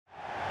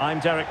I'm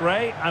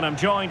Raed, and I'm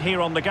joined here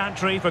on the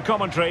gantry for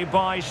commentary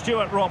by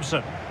Stuart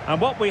Robson.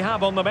 And what we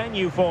have on the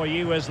menu for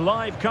you is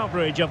live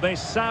coverage of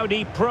this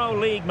Saudi Pro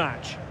League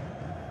match.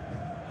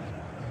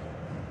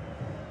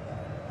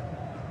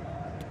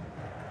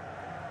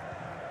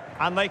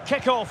 And they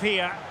kick off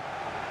here.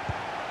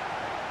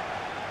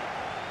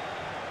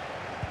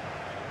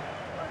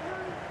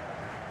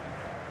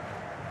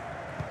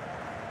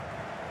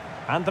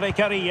 Andre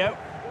Carrillo.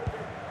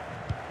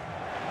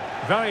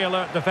 Very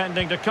alert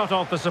defending to cut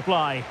off the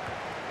supply.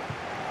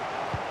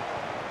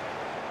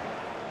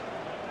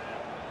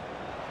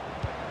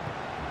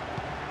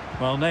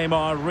 Well,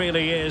 Neymar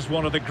really is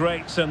one of the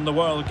greats in the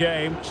world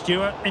game.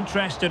 Stuart,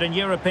 interested in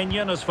your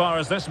opinion as far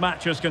as this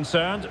match is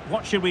concerned.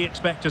 What should we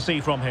expect to see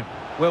from him?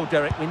 Well,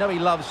 Derek, we know he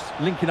loves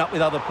linking up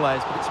with other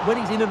players, but it's when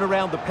he's in and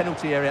around the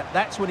penalty area,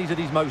 that's when he's at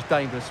his most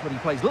dangerous, when he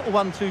plays little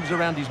 1-2s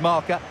around his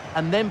marker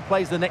and then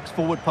plays the next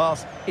forward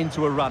pass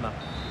into a runner.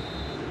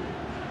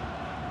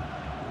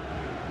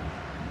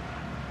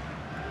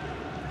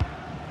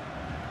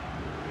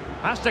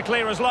 Has to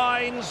clear his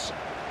lines.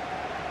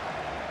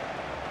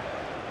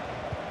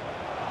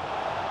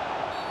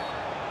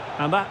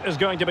 And that is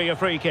going to be a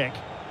free kick.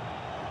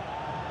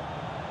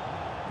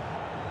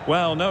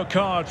 Well, no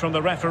card from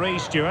the referee,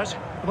 Stuart.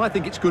 Well, I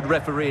think it's good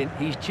refereeing.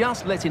 He's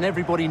just letting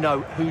everybody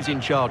know who's in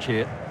charge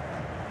here.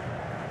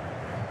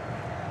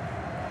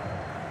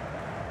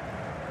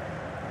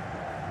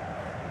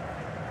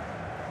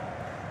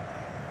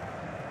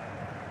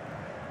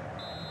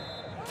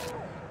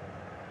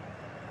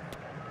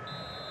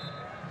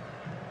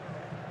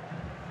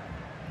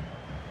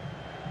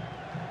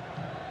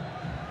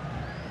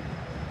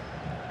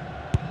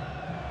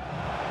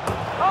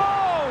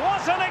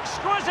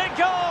 Exquisite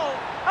goal!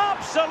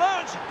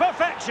 Absolute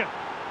perfection!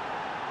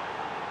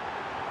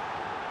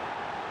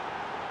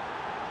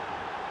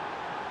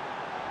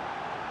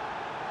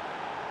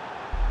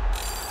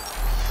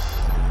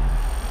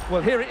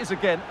 Well, here it is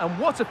again, and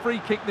what a free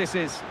kick this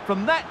is.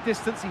 From that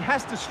distance, he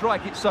has to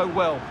strike it so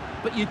well.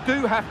 But you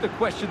do have to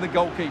question the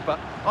goalkeeper.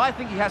 I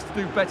think he has to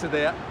do better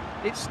there.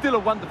 It's still a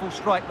wonderful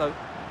strike, though.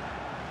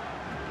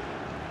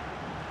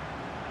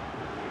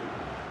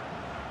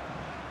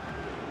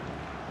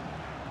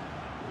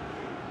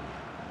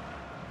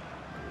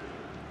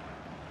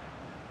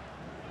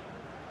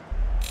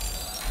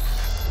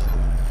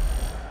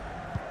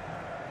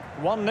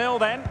 One 0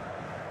 then.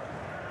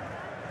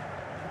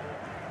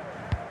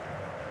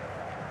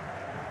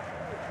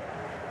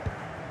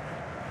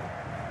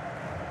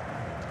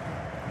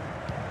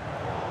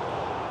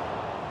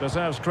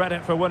 Deserves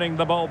credit for winning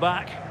the ball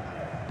back.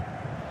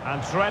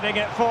 And threading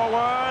it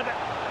forward.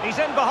 He's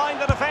in behind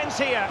the defence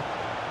here.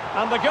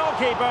 And the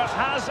goalkeeper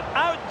has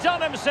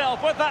outdone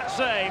himself with that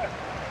save.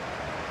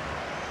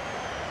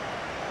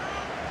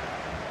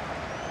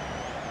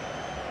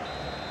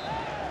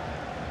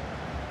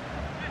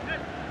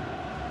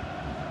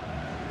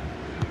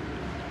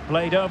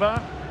 Played over.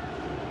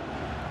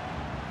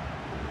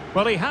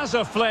 Well, he has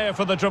a flair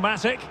for the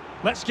dramatic.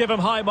 Let's give him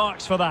high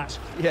marks for that.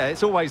 Yeah,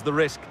 it's always the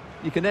risk.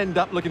 You can end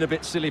up looking a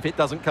bit silly if it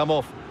doesn't come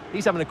off.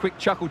 He's having a quick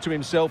chuckle to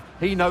himself.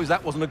 He knows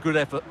that wasn't a good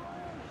effort.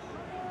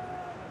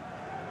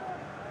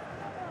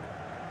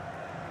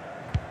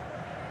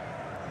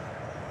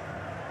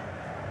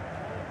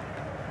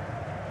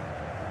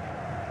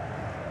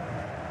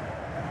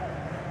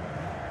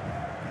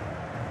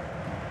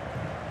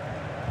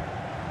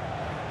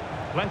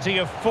 Plenty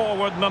of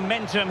forward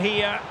momentum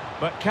here,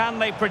 but can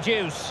they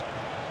produce?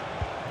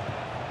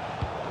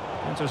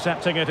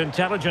 Intercepting it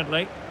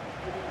intelligently.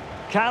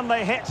 Can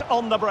they hit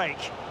on the break?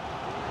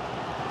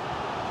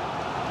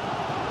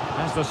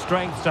 Has the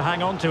strength to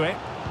hang on to it.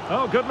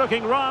 Oh,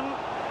 good-looking run,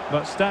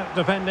 but stout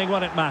defending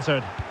when it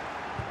mattered.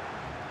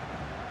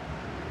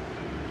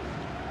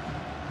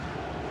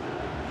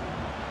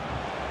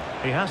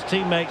 He has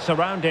teammates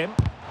around him.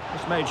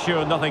 Just made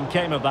sure nothing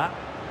came of that.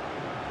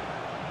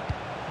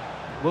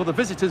 Well, the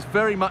visitors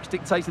very much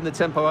dictating the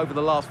tempo over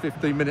the last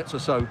 15 minutes or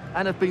so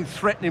and have been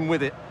threatening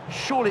with it.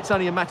 Surely it's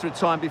only a matter of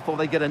time before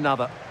they get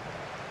another.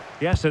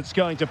 Yes, it's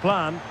going to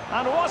plan.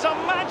 And what a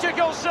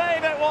magical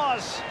save it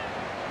was!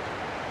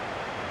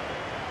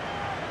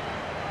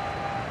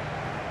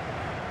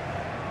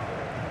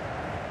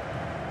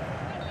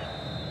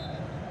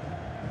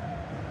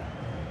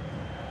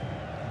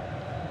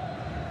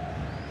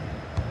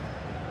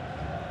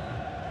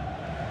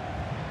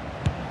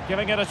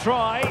 Giving it a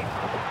try.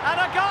 And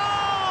a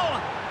goal!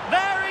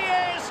 There he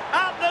is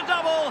at the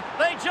double.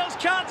 They just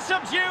can't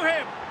subdue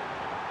him.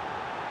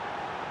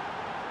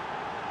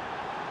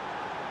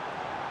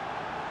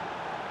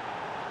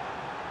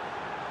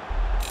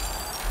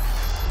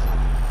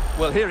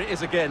 Well, here it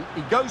is again.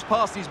 He goes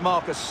past his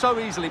marker so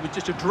easily with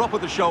just a drop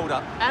of the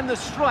shoulder. And the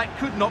strike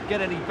could not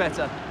get any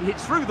better. He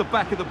hits through the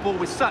back of the ball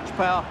with such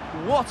power.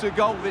 What a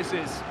goal this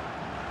is.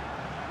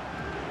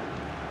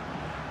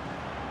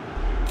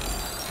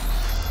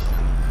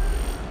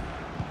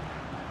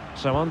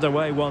 So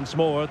underway once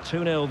more,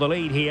 2-0 the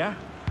lead here.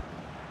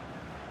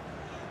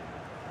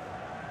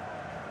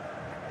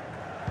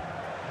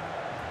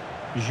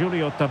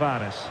 Julio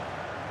Tavares.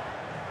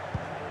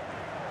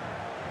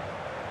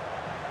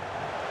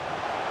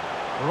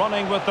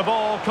 Running with the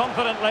ball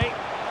confidently.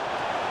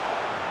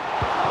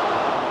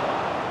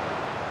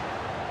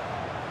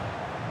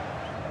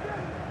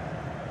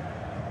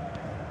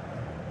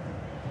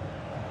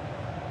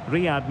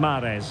 Riyad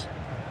Mahrez.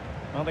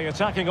 Well, the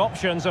attacking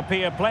options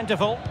appear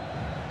plentiful.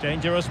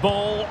 Dangerous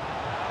ball.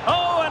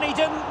 Oh, and he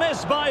didn't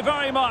miss by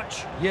very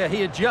much. Yeah,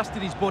 he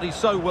adjusted his body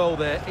so well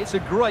there. It's a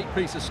great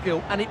piece of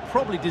skill, and it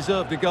probably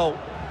deserved a goal.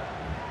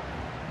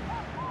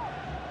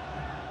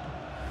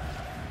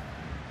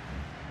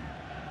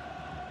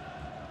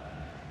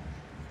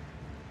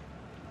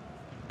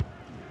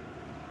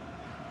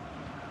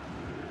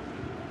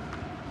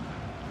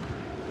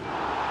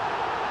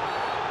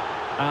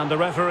 And the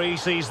referee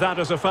sees that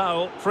as a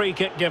foul. Free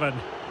kick given.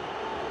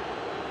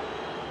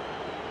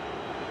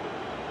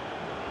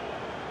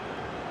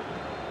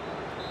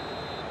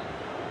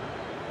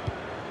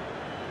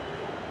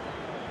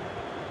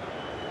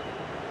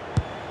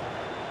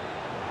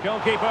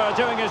 Goalkeeper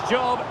doing his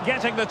job,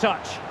 getting the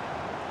touch.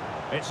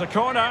 It's a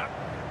corner.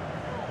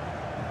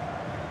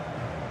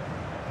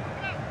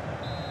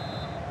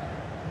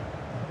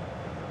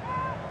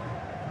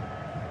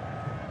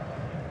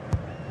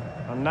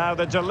 And now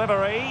the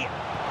delivery.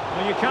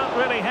 Well, you can't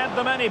really head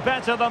them any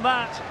better than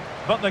that.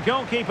 But the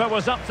goalkeeper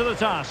was up to the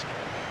task.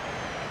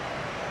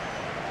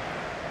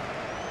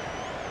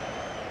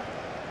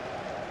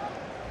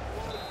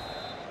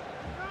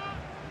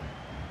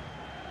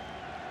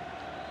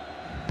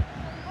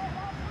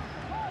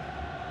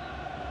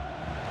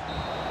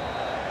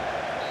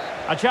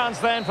 A chance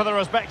then for the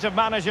respective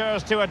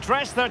managers to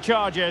address their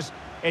charges.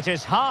 It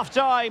is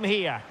half-time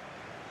here.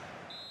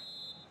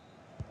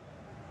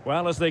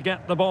 Well, as they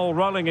get the ball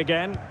rolling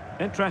again,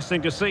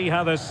 interesting to see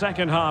how the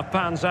second half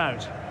pans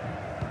out.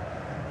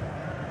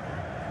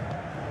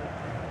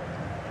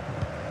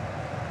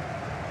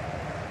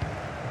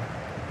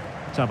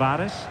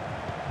 Tavares.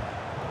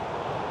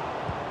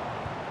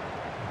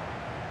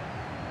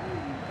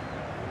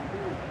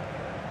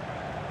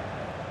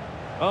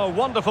 Oh,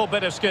 wonderful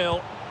bit of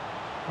skill.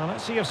 Well,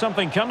 let's see if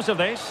something comes of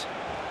this.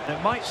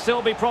 It might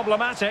still be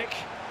problematic.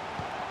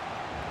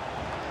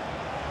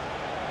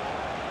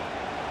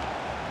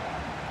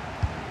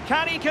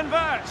 Can he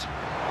convert?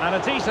 And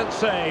a decent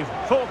save.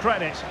 Full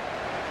credit.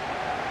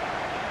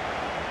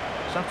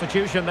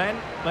 Substitution then.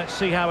 Let's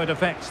see how it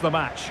affects the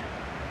match.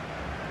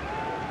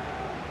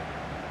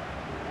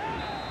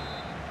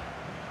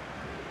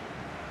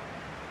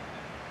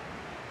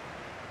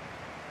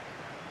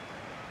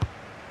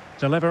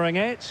 Delivering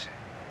it.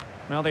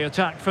 Now the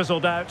attack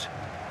fizzled out.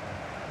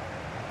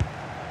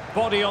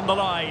 Body on the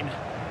line.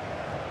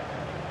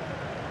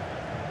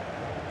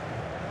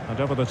 And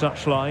over the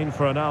touchline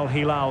for an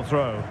Hilal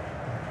throw.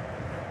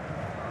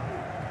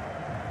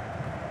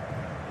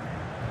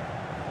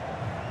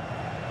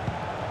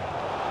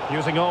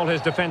 Using all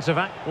his defensive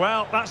act.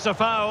 Well, that's a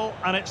foul,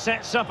 and it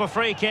sets up a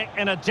free kick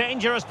in a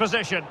dangerous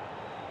position.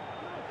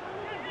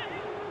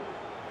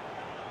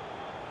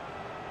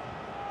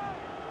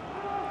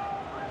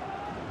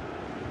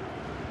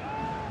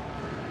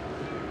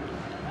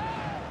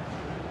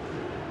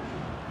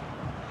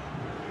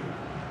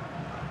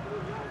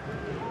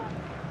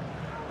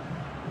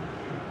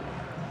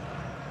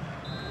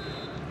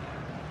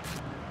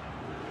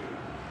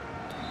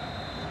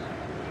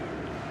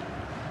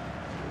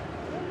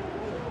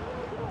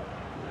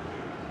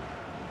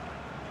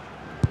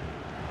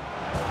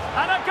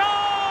 And a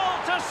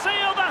goal to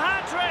seal the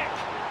hat-trick!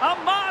 A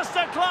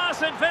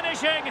masterclass in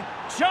finishing.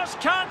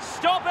 Just can't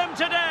stop him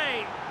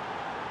today.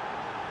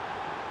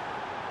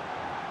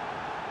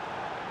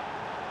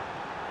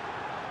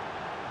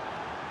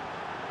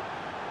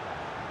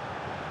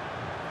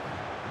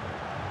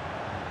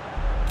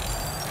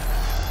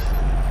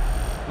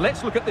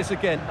 Let's look at this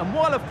again. And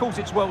while, of course,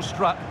 it's well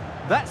struck,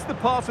 that's the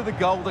part of the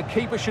goal the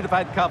keeper should have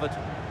had covered.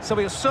 So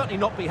he'll certainly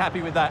not be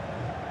happy with that.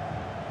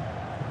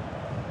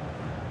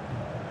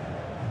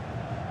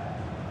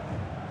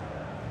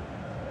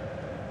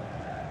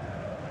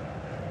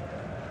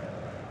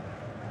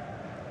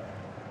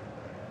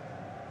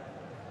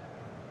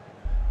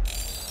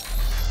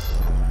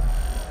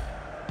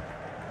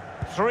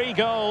 Three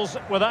goals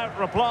without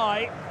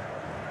reply.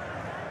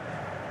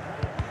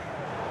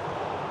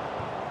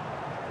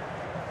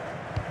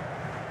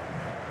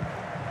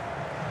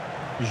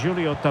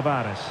 Julio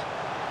Tavares.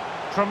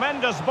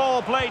 Tremendous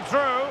ball played through.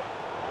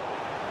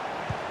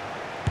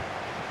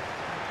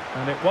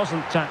 And it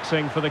wasn't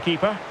taxing for the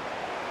keeper.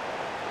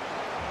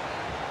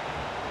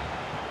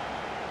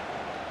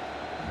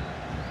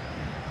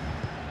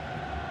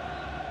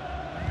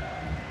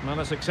 Well,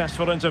 a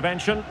successful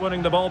intervention,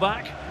 winning the ball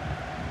back.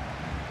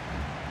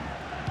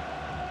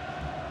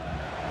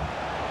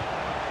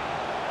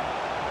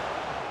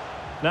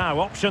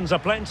 Now, options are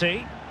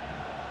plenty.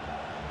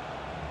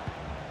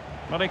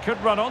 But he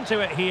could run onto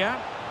it here.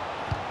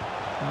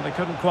 Well, they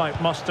couldn't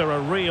quite muster a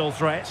real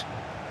threat.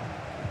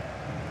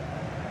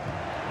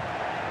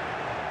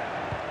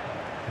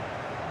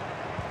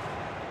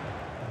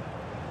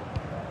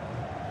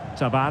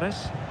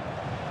 Tavares.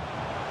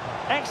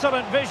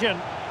 Excellent vision.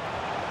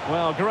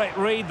 Well, great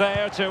read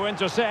there to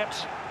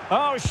intercept.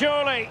 Oh,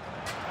 surely.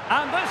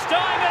 And this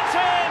time it's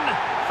in.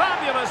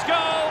 Fabulous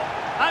goal.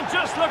 And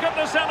just look at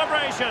the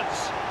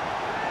celebrations.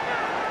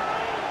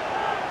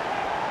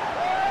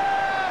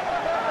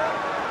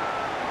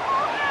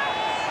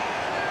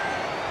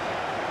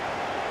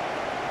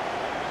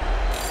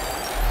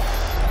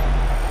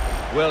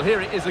 Well, here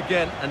it is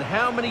again, and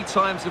how many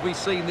times have we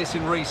seen this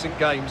in recent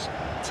games?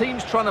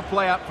 Teams trying to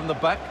play out from the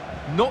back,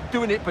 not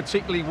doing it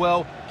particularly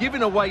well,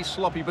 giving away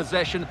sloppy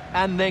possession,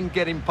 and then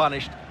getting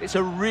punished. It's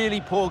a really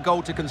poor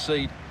goal to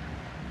concede.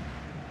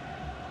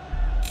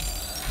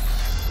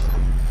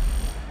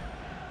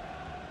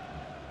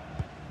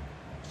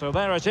 So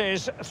there it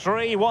is,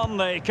 3-1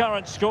 the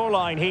current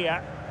scoreline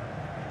here.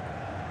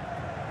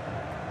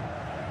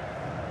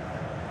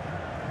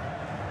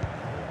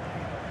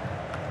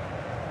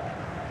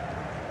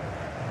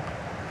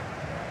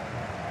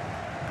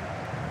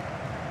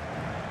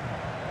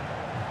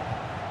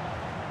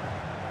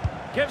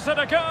 Gives it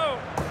a go.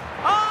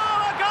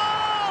 Oh, a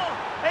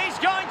goal! He's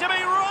going to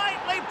be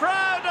rightly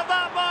proud of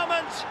that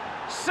moment.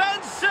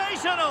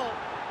 Sensational!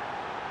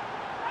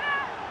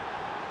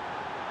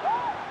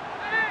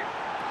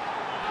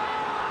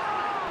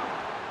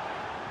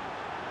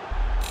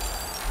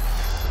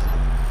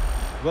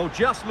 Well,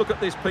 just look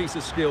at this piece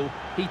of skill.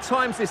 He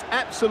times this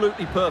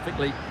absolutely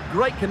perfectly.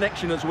 Great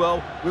connection as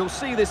well. We'll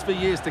see this for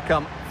years to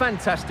come.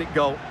 Fantastic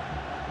goal.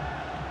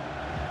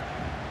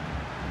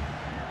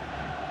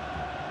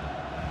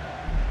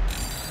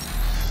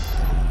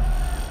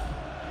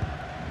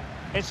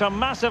 It's a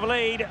massive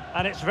lead,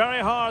 and it's very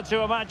hard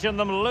to imagine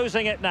them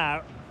losing it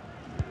now.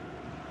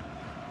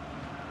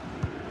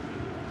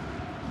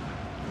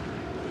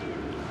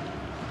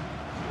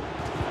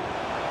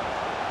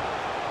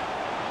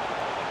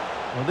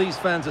 Well, these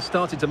fans are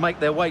starting to make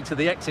their way to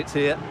the exits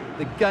here.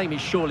 The game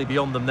is surely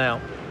beyond them now.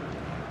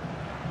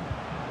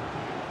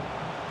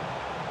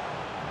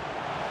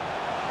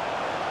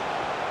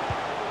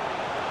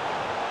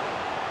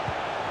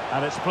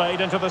 And it's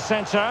played into the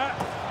centre.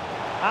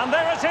 And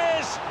there it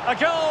is, a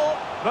goal.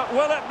 But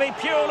will it be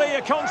purely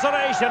a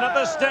consolation at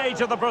this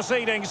stage of the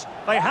proceedings?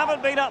 They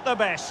haven't been at their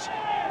best.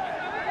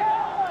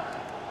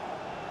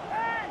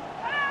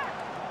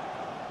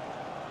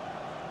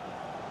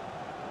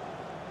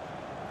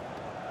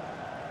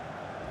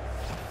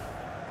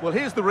 Well,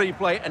 here's the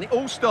replay, and it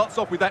all starts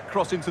off with that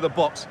cross into the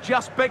box,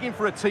 just begging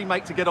for a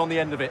teammate to get on the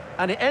end of it.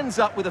 And it ends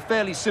up with a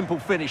fairly simple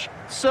finish.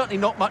 Certainly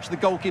not much the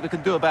goalkeeper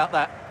can do about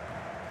that.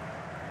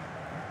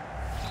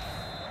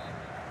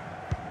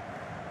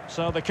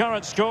 So the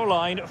current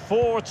scoreline,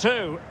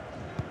 4-2.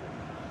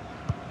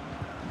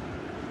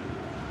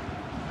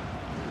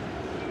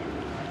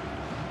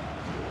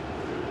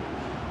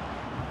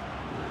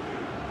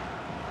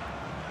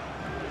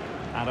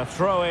 And a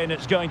throw-in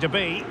it's going to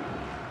be.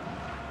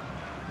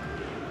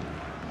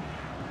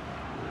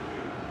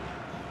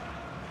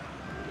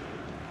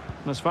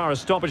 As far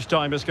as stoppage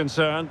time is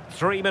concerned,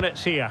 3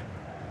 minutes here.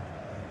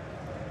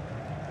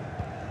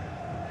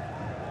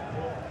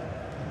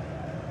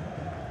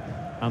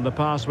 And the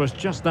pass was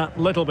just that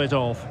little bit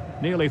off.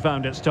 Nearly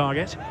found its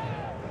target.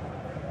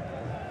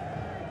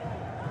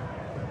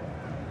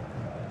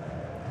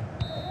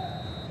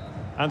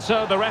 And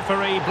so the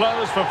referee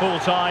blows for full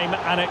time,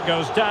 and it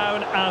goes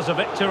down as a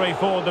victory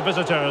for the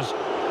visitors.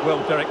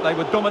 Well, Derek, they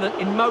were dominant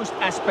in most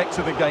aspects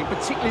of the game,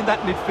 particularly in that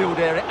midfield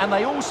area, and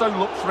they also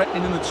looked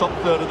threatening in the top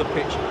third of the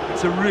pitch.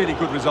 It's a really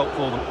good result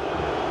for them.